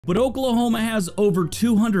But Oklahoma has over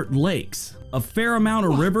 200 lakes, a fair amount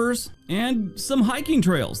of rivers, and some hiking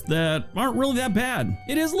trails that aren't really that bad.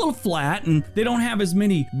 It is a little flat, and they don't have as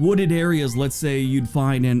many wooded areas, let's say, you'd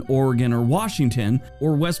find in Oregon or Washington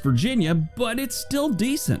or West Virginia, but it's still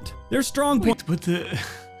decent. There's strong points. But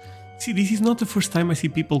see, this is not the first time I see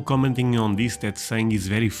people commenting on this that saying it's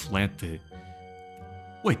very flat.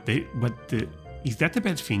 Wait, but is that a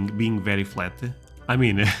bad thing, being very flat? I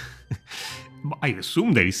mean, I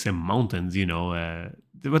assume there is some mountains, you know,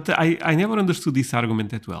 but I never understood this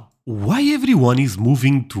argument that well. Why everyone is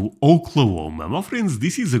moving to Oklahoma? My friends,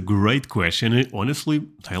 this is a great question. Honestly,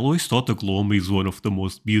 I always thought Oklahoma is one of the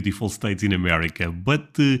most beautiful states in America.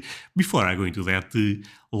 But before I go into that,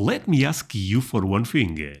 let me ask you for one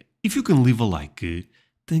thing. If you can leave a like,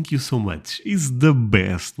 thank you so much. It's the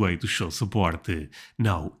best way to show support.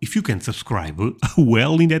 Now, if you can subscribe,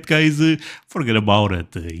 well, in that case, forget about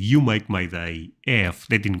it. You make my day. Have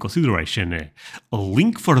that in consideration. A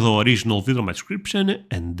link for the original video in my description,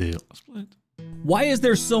 and let's play it. Why is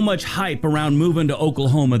there so much hype around moving to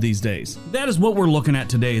Oklahoma these days? That is what we're looking at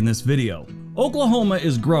today in this video. Oklahoma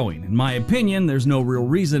is growing. In my opinion, there's no real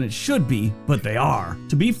reason it should be, but they are.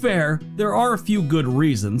 To be fair, there are a few good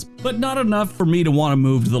reasons, but not enough for me to want to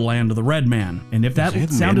move to the land of the red man. And if that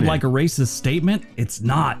sounded like a racist statement, it's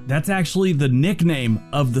not. That's actually the nickname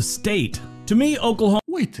of the state. To me, Oklahoma...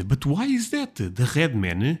 Wait, but why is that? The red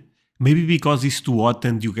man? Maybe because it's too hot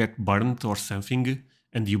and you get burnt or something,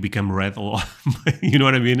 and you become red, or you know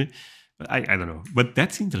what I mean? I don't know, but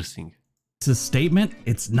that's interesting. It's a statement?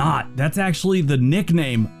 It's not. That's actually the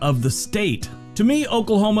nickname of the state. To me,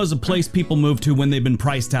 Oklahoma is a place people move to when they've been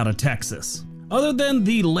priced out of Texas. Other than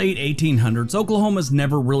the late 1800s, Oklahoma's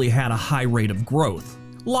never really had a high rate of growth.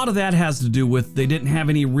 A lot of that has to do with they didn't have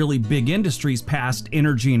any really big industries past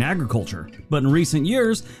energy and agriculture. But in recent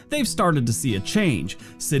years, they've started to see a change.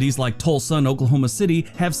 Cities like Tulsa and Oklahoma City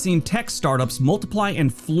have seen tech startups multiply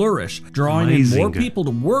and flourish, drawing in more people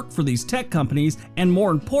to work for these tech companies, and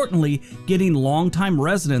more importantly, getting longtime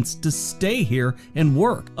residents to stay here and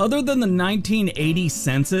work. Other than the 1980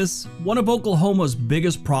 census, one of Oklahoma's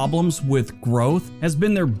biggest problems with growth has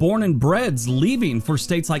been their born and breds leaving for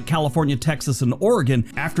states like California, Texas, and Oregon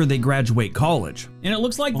after they graduate college. And it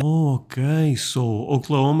looks like... Okay, so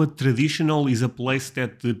Oklahoma traditional is a place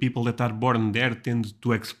that the people that are born there tend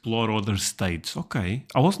to explore other states. Okay,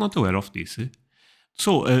 I was not aware of this.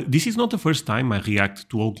 So this is not the first time I react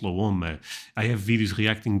to Oklahoma. I have videos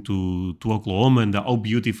reacting to Oklahoma and how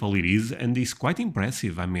beautiful it is, and it's quite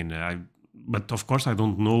impressive. I mean, but of course I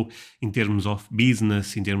don't know in terms of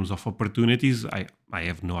business, in terms of opportunities, I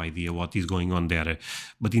have no idea what is going on there.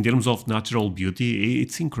 But in terms of natural beauty,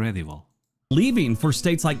 it's incredible. Leaving for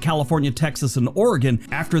states like California, Texas, and Oregon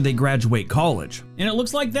after they graduate college. And it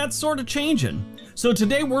looks like that's sort of changing. So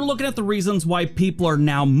today we're looking at the reasons why people are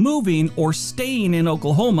now moving or staying in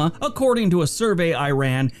Oklahoma, according to a survey I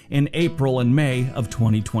ran in April and May of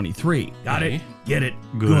 2023. Got it? Get it?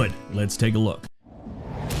 Good. Let's take a look.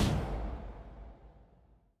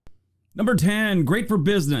 Number 10, great for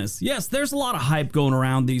business. Yes, there's a lot of hype going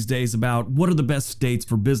around these days about what are the best states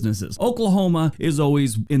for businesses. Oklahoma is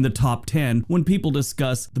always in the top 10 when people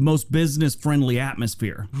discuss the most business-friendly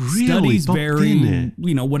atmosphere. Really? Studies Top vary, 10?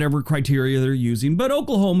 you know, whatever criteria they're using, but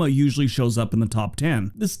Oklahoma usually shows up in the top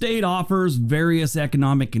 10. The state offers various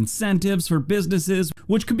economic incentives for businesses,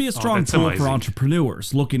 which could be a strong tool for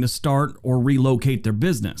entrepreneurs looking to start or relocate their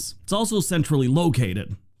business. It's also centrally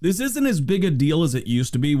located. This isn't as big a deal as it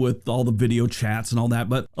used to be with all the video chats and all that,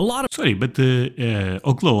 but a lot of... Sorry, but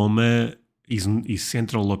Oklahoma is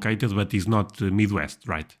central located, but is not Midwest,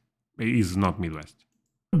 right? It is not Midwest.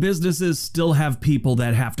 Businesses still have people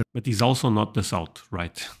that have to... But it's also not the South,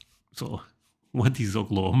 right? So, what is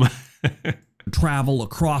Oklahoma? travel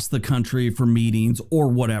across the country for meetings or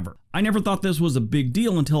whatever. I never thought this was a big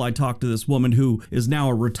deal until I talked to this woman who is now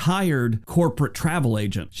a retired corporate travel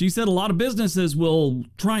agent. She said a lot of businesses will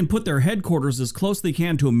try and put their headquarters as close they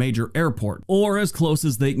can to a major airport or as close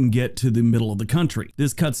as they can get to the middle of the country.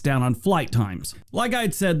 This cuts down on flight times. Like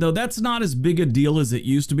I'd said though, that's not as big a deal as it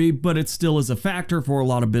used to be, but it still is a factor for a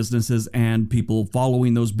lot of businesses and people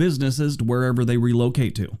following those businesses to wherever they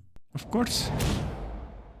relocate to. Of course.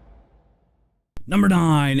 Number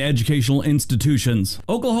 9, educational institutions.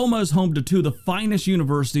 Oklahoma is home to two of the finest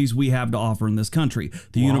universities we have to offer in this country,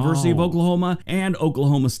 the University of Oklahoma and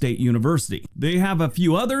Oklahoma State University. They have a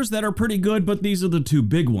few others that are pretty good, but these are the two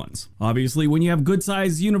big ones. Obviously, when you have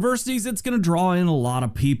good-sized universities, it's going to draw in a lot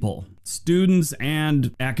of people. students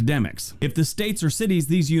and academics. If the states or cities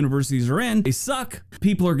these universities are in, they suck,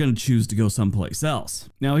 people are going to choose to go someplace else.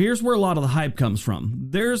 Now here's where a lot of the hype comes from.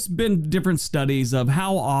 There's been different studies of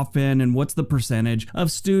how often and what's the percentage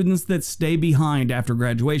of students that stay behind after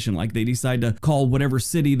graduation, like they decide to call whatever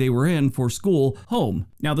city they were in for school home.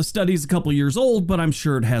 Now the study's a couple years old, but I'm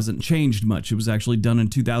sure it hasn't changed much. It was actually done in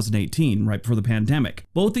 2018, right before the pandemic.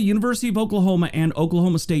 Both the University of Oklahoma and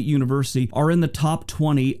Oklahoma State University are in the top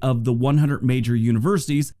 20 of the 100 major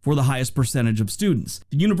universities for the highest percentage of students.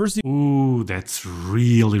 The University Ooh, that's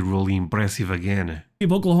really impressive again.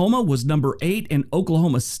 of Oklahoma was number 8 and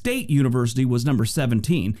Oklahoma State University was number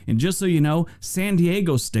 17. And just so you know, San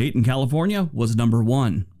Diego State in California was number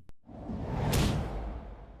 1.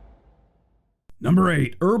 Number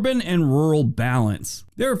 8, urban and rural balance.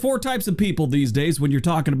 There are 4 types of people these days when you're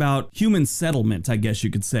talking about human settlement, I guess you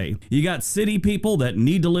could say. You got city people that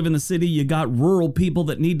need to live in the city. You got rural people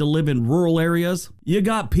that need to live in rural areas. You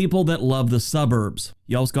got people that love the suburbs.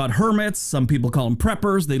 You also got hermits. Some people call them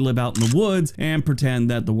preppers. They live out in the woods and pretend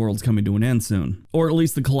that the world's coming to an end soon. Or at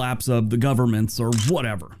least the collapse of the governments or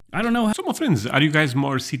whatever. I don't know how. So my friends, are you guys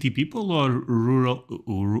more city people or rural?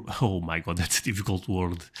 Oh my god, that's a difficult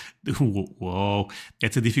word. Whoa,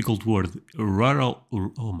 that's a difficult word. Rural.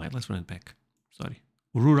 Oh my, let's run it back. Sorry.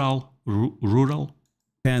 Rural.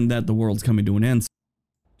 And that the world's coming to an end.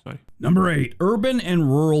 Sorry. Number 8, urban and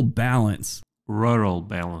rural balance. Rural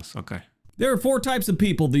balance. Okay. There are 4 types of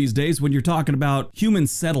people these days when you're talking about human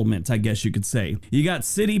settlement, I guess you could say. You got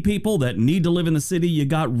city people that need to live in the city. You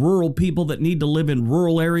got rural people that need to live in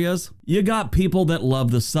rural areas. You got people that love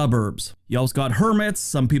the suburbs. You also got hermits.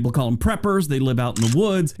 Some people call them preppers. They live out in the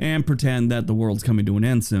woods and pretend that the world's coming to an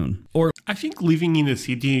end soon. Or I think living in a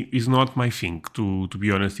city is not my thing, to be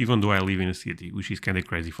honest, even though I live in a city, which is kind of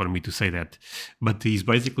crazy for me to say that. But it's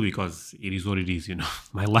basically because it is what it is, you know.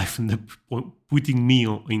 My life ended up putting me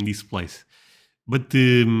in this place. But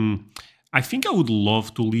I think I would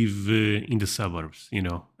love to live in the suburbs, you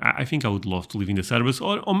know. I think I would love to live in the suburbs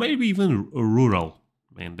or maybe even rural.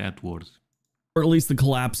 Man, that word. Or at least the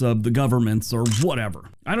collapse of the governments or whatever.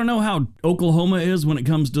 I don't know how Oklahoma is when it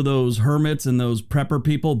comes to those hermits and those prepper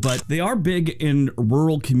people, but they are big in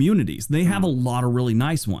rural communities. They have a lot of really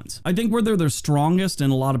nice ones. I think where they're their strongest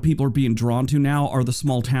and a lot of people are being drawn to now are the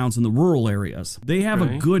small towns in the rural areas. They have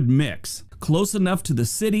a good mix. Close enough to the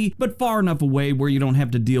city, but far enough away where you don't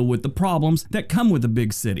have to deal with the problems that come with a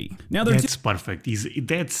big city. Now that's perfect.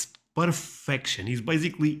 That's perfection. It's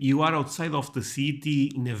basically you are outside of the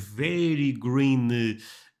city in a very green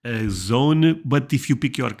zone, but if you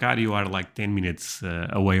pick your car, you are like 10 minutes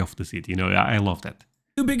away of the city. You know, I love that.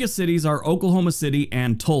 2 biggest cities are Oklahoma City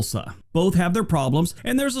and Tulsa. Both have their problems,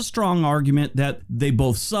 and there's a strong argument that they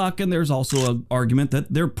both suck, and there's also an argument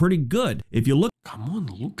that they're pretty good. If you look, come on,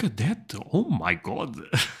 look at that. Oh my god.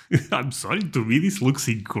 I'm sorry, to me this looks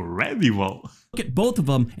incredible. Look at both of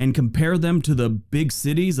them and compare them to the big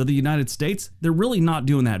cities of the United States, they're really not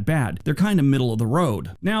doing that bad. They're kind of middle of the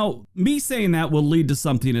road. Now, me saying that will lead to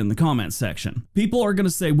something in the comment section. People are going to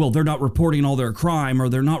say, well, they're not reporting all their crime or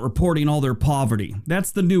they're not reporting all their poverty.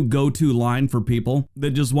 That's the new go-to line for people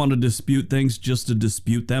that just want to dispute things just to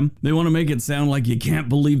dispute them. They want to make it sound like you can't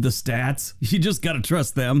believe the stats. You just got to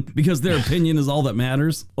trust them because their opinion is all that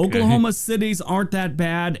matters. Oklahoma cities aren't that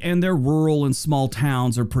bad and their rural and small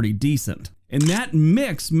towns are pretty decent. And that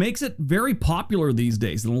mix makes it very popular these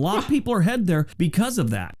days. And a lot of people are headed there because of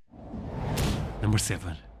that. Number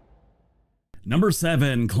 7. Number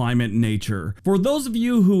 7, climate and nature. For those of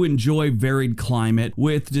you who enjoy varied climate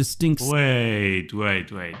with distinct... Wait.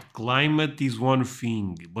 Climate is one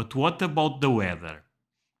thing, but what about the weather?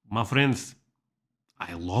 My friends,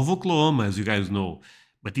 I love Oklahoma, as you guys know,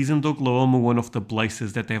 but isn't Oklahoma one of the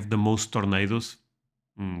places that have the most tornadoes?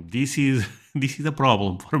 This is a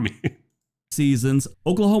problem for me. Seasons,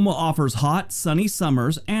 Oklahoma offers hot, sunny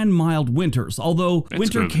summers and mild winters, although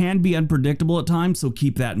winter can be unpredictable at times, so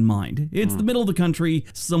keep that in mind. It's the middle of the country,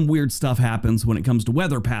 some weird stuff happens when it comes to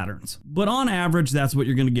weather patterns. But on average, that's what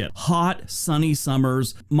you're going to get. Hot, sunny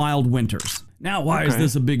summers, mild winters. Now, why is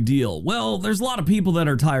this a big deal? Well, there's a lot of people that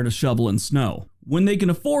are tired of shoveling snow. When they can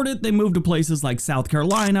afford it, they move to places like South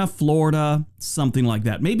Carolina, Florida, something like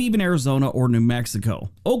that. Maybe even Arizona or New Mexico.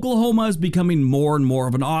 Oklahoma is becoming more and more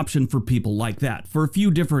of an option for people like that for a few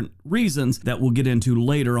different reasons that we'll get into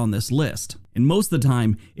later on this list. And most of the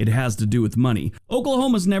time, it has to do with money.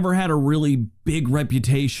 Oklahoma's never had a really big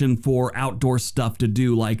reputation for outdoor stuff to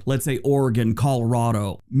do, like, let's say, Oregon,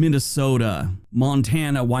 Colorado, Minnesota,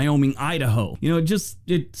 Montana, Wyoming, Idaho. You know,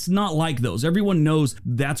 it's not like those. Everyone knows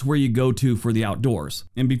that's where you go to for the outdoors. outdoors.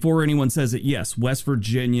 And before anyone says it, yes, West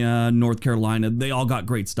Virginia, North Carolina, they all got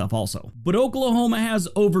great stuff also. But Oklahoma has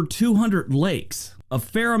over 200 lakes, a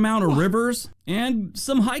fair amount of rivers, and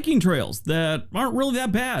some hiking trails that aren't really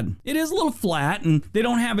that bad. It is a little flat, and they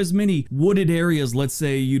don't have as many wooded areas, let's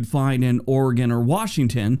say, you'd find in Oregon or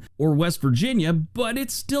Washington or West Virginia, but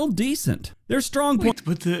it's still decent. There's strong points.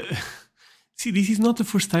 But see, this is not the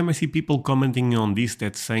first time I see people commenting on this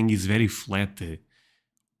that saying it's very flat.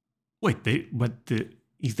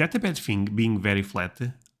 Is that a bad thing, being very flat?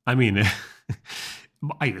 I mean,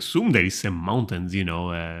 I assume there is some mountains, you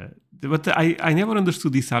know, but I never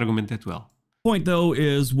understood this argument that well. Point though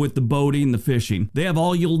is with the boating, the fishing, they have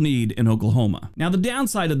all you'll need in Oklahoma. Now the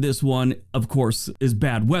downside of this one, of course, is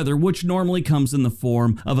bad weather, which normally comes in the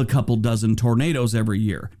form of a couple dozen tornadoes every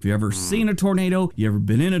year. If you've ever seen a tornado, you ever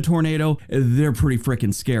been in a tornado, they're pretty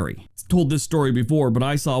freaking scary. Told this story before, but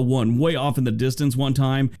I saw one way off in the distance one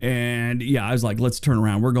time, and yeah, I was like, let's turn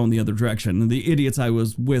around, we're going the other direction. And the idiots I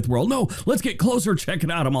was with were all, no, let's get closer, check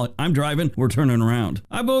it out. I'm like, I'm driving, we're turning around.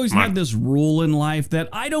 I've always had this rule in life that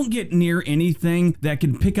I don't get near anything that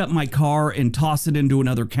can pick up my car and toss it into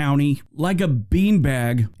another county, like a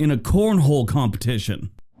beanbag in a cornhole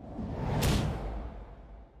competition.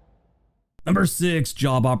 Number 6,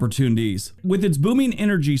 job opportunities. With its booming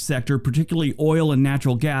energy sector, particularly oil and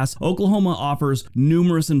natural gas, Oklahoma offers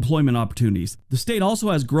numerous employment opportunities. The state also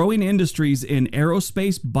has growing industries in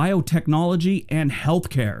aerospace, biotechnology, and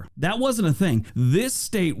healthcare. That wasn't a thing. This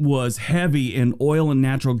state was heavy in oil and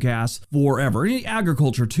natural gas forever.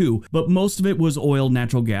 Agriculture too, but most of it was oil,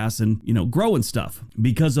 natural gas, and, you know, growing stuff.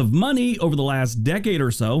 Because of money over the last decade or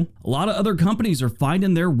so, a lot of other companies are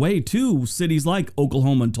finding their way to cities like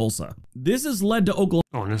Oklahoma and Tulsa. This has led to Oklahoma.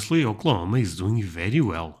 Honestly, Oklahoma is doing very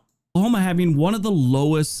well. Oklahoma having one of the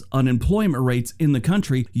lowest unemployment rates in the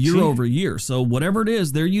country year over year. So whatever it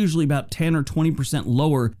is, they're usually about 10 or 20%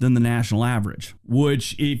 lower than the national average,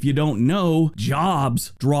 which, if you don't know,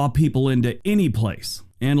 jobs draw people into any place.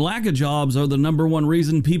 And lack of jobs are the #1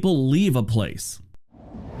 reason people leave a place.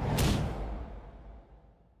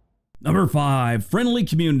 Number 5, friendly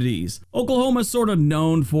communities. Oklahoma is sort of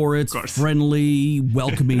known for its friendly,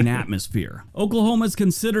 welcoming atmosphere. Oklahoma is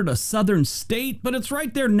considered a southern state, but it's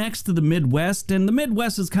right there next to the Midwest, and the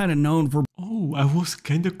Midwest is kind of known for... Oh, I was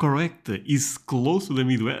kind of correct. It's close to the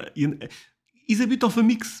Midwest. It's a bit of a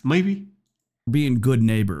mix, maybe. Being good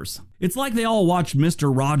neighbors. It's like they all watched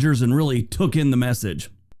Mr. Rogers and really took in the message.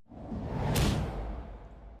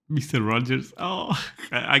 Mr. Rogers? Oh,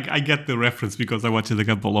 I get the reference because I watched a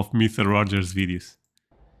couple of Mr. Rogers videos.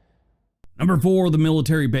 Number 4, the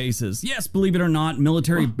military bases. Yes, believe it or not,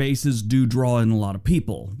 military bases do draw in a lot of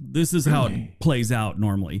people. This is how it plays out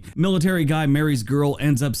normally. Military guy marries girl,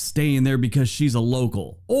 ends up staying there because she's a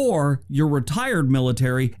local. Or you're retired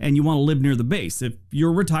military and you want to live near the base. If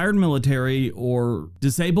you're retired military or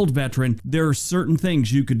disabled veteran, there are certain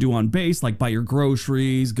things you could do on base, like buy your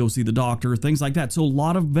groceries, go see the doctor, things like that. So a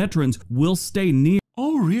lot of veterans will stay near.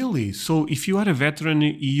 Oh, really? So if you are a veteran,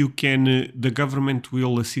 you can, the government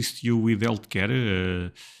will assist you with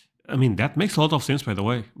healthcare. I mean, that makes a lot of sense, by the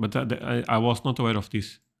way, but I was not aware of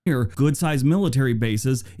this. Good-sized military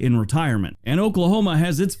bases in retirement. And Oklahoma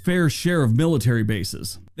has its fair share of military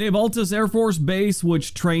bases. They have Altus Air Force Base,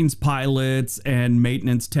 which trains pilots and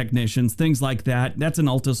maintenance technicians, things like that. That's in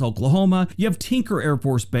Altus, Oklahoma. You have Tinker Air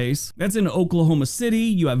Force Base. That's in Oklahoma City.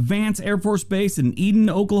 You have Vance Air Force Base in Eden,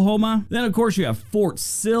 Oklahoma. Then, of course, you have Fort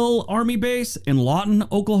Sill Army Base in Lawton,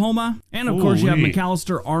 Oklahoma. And, of course, you have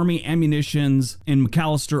McAllister Army Ammunitions in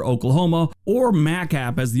McAllister, Oklahoma, or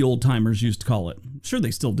MACAP, as the old-timers used to call it. Sure,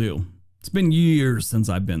 they still do. It's been years since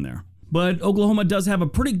I've been there. But Oklahoma does have a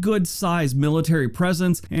pretty good sized military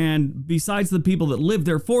presence, and besides the people that live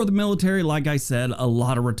there for the military, like I said, a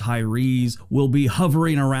lot of retirees will be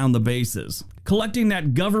hovering around the bases, collecting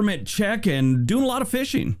that government check and doing a lot of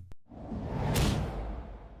fishing.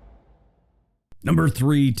 Number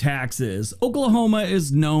 3, taxes. Oklahoma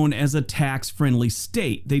is known as a tax-friendly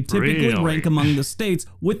state. They typically rank among the states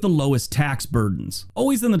with the lowest tax burdens.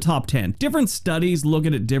 Always in the top 10. Different studies look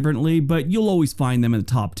at it differently, but you'll always find them in the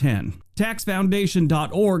top 10.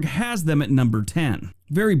 TaxFoundation.org has them at number 10.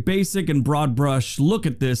 Very basic and broad brush look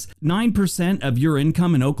at this. 9% of your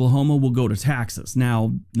income in Oklahoma will go to taxes.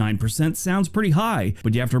 Now, 9% sounds pretty high,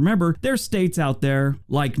 but you have to remember there's states out there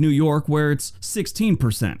like New York where it's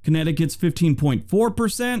 16%. Connecticut's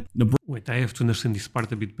 15.4%. Wait, I have to understand this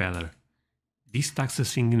part a bit better. This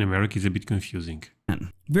taxes thing in America is a bit confusing.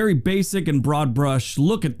 Very basic and broad brush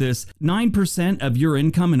look at this. 9% of your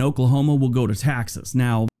income in Oklahoma will go to taxes.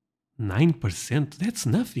 Now, 9%? That's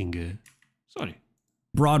nothing. Sorry.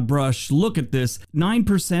 Broad brush look at this.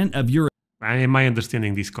 9% of your... Am I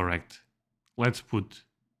understanding this correct? Let's put...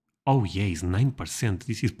 Oh yeah, it's 9%.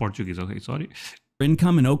 This is Portuguese. Okay, sorry.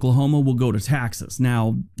 Income in Oklahoma will go to taxes.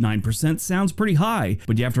 Now, 9% sounds pretty high,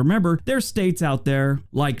 but you have to remember there's states out there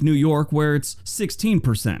like New York where it's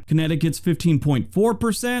 16%, Connecticut's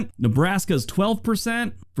 15.4%, Nebraska's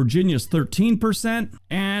 12%, Virginia's 13%,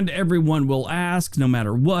 and everyone will ask, no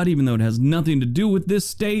matter what, even though it has nothing to do with this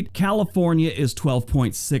state, California is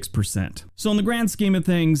 12.6%. So in the grand scheme of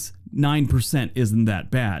things, 9% isn't that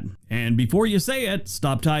bad. And before you say it,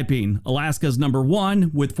 stop typing. Alaska's number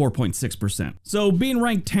 1 with 4.6%. So being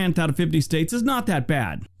ranked 10th out of 50 states is not that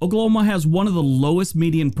bad. Oklahoma has one of the lowest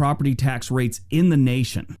median property tax rates in the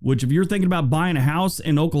nation, which if you're thinking about buying a house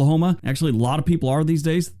in Oklahoma, actually a lot of people are these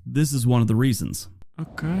days, this is one of the reasons.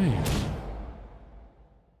 Okay.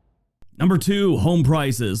 Number 2, home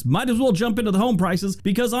prices. Might as well jump into the home prices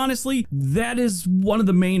because honestly, that is one of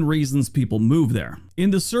the main reasons people move there.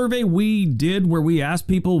 In the survey we did where we asked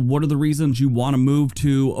people what are the reasons you want to move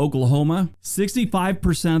to Oklahoma,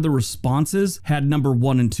 65% of the responses had number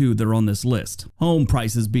 1 and 2 that are on this list, home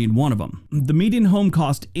prices being one of them. The median home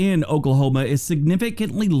cost in Oklahoma is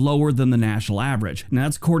significantly lower than the national average, and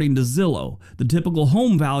that's according to Zillow. The typical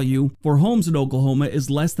home value for homes in Oklahoma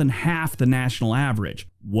is less than half the national average.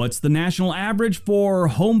 What's the national average for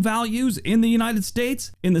home values in the United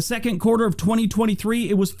States? In the second quarter of 2023,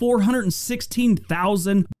 it was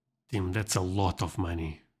 $416,000. Damn, that's a lot of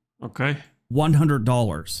money. Okay.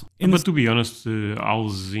 $100. But to be honest,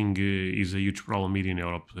 housing is a huge problem here in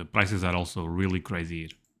Europe. The prices are also really crazy here.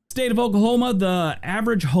 State of Oklahoma, the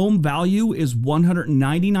average home value is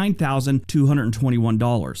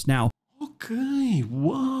 $199,221. Now, okay,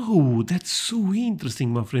 wow, that's so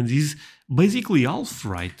interesting, my friends. Is basically half,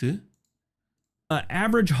 right?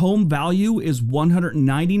 Average home value is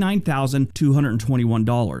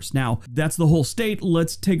 $199,221. Now, that's the whole state.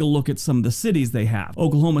 Let's take a look at some of the cities they have.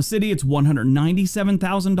 Oklahoma City, it's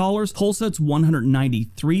 $197,000. Tulsa, it's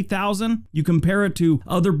 $193,000. You compare it to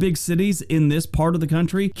other big cities in this part of the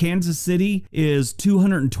country. Kansas City is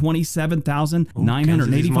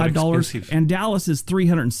 $227,985, and Dallas is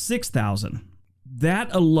 $306,000.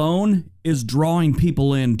 That alone is drawing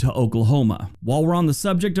people into Oklahoma. While we're on the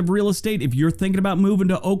subject of real estate, if you're thinking about moving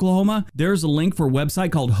to Oklahoma, there's a link for a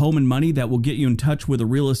website called Home and Money that will get you in touch with a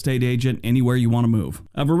real estate agent anywhere you want to move.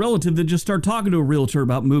 I have a relative that just started talking to a realtor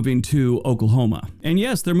about moving to Oklahoma. And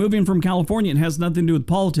yes, they're moving from California. It has nothing to do with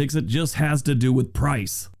politics. It just has to do with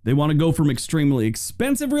price. They want to go from extremely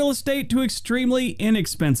expensive real estate to extremely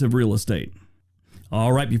inexpensive real estate.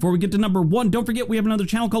 All right, before we get to number 1, don't forget we have another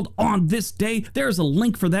channel called On This Day. There's a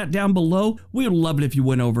link for that down below. We would love it if you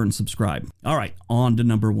went over and subscribe. All right, on to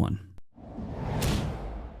number 1.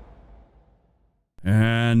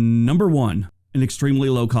 And number 1, an extremely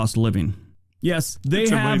low cost of living. Yes, they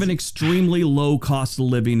have an extremely low cost of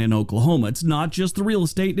living in Oklahoma. It's not just the real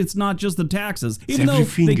estate, it's not just the taxes. Even though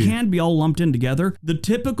they can be all lumped in together, the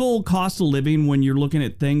typical cost of living when you're looking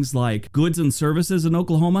at things like goods and services in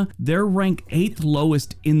Oklahoma, they're ranked 8th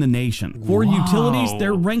lowest in the nation. For utilities,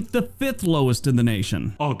 they're ranked the 5th lowest in the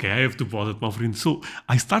nation. Okay, I have to pause it, my friend. So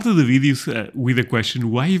I started the videos with a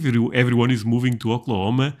question, why everyone is moving to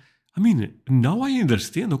Oklahoma? I mean, now I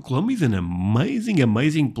understand. Oklahoma is an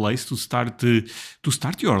amazing place to start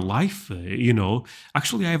your life, you know.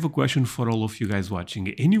 Actually, I have a question for all of you guys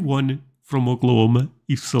watching. Anyone from Oklahoma?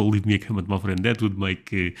 If so, leave me a comment, my friend. That would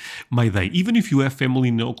make my day. Even if you have family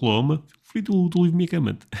in Oklahoma, feel free to leave me a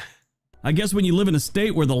comment. I guess when you live in a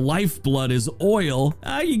state where the lifeblood is oil,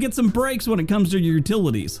 you get some breaks when it comes to your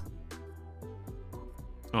utilities.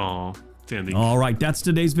 Oh, standing. All right, that's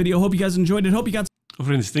today's video. Hope you guys enjoyed it. Hope you got...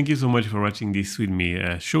 Friends, thank you so much for watching this with me.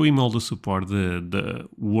 Show him all the support, the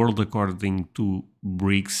world according to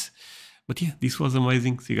bricks. But yeah, this was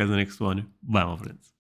amazing. See you guys in the next one. Bye, my friends.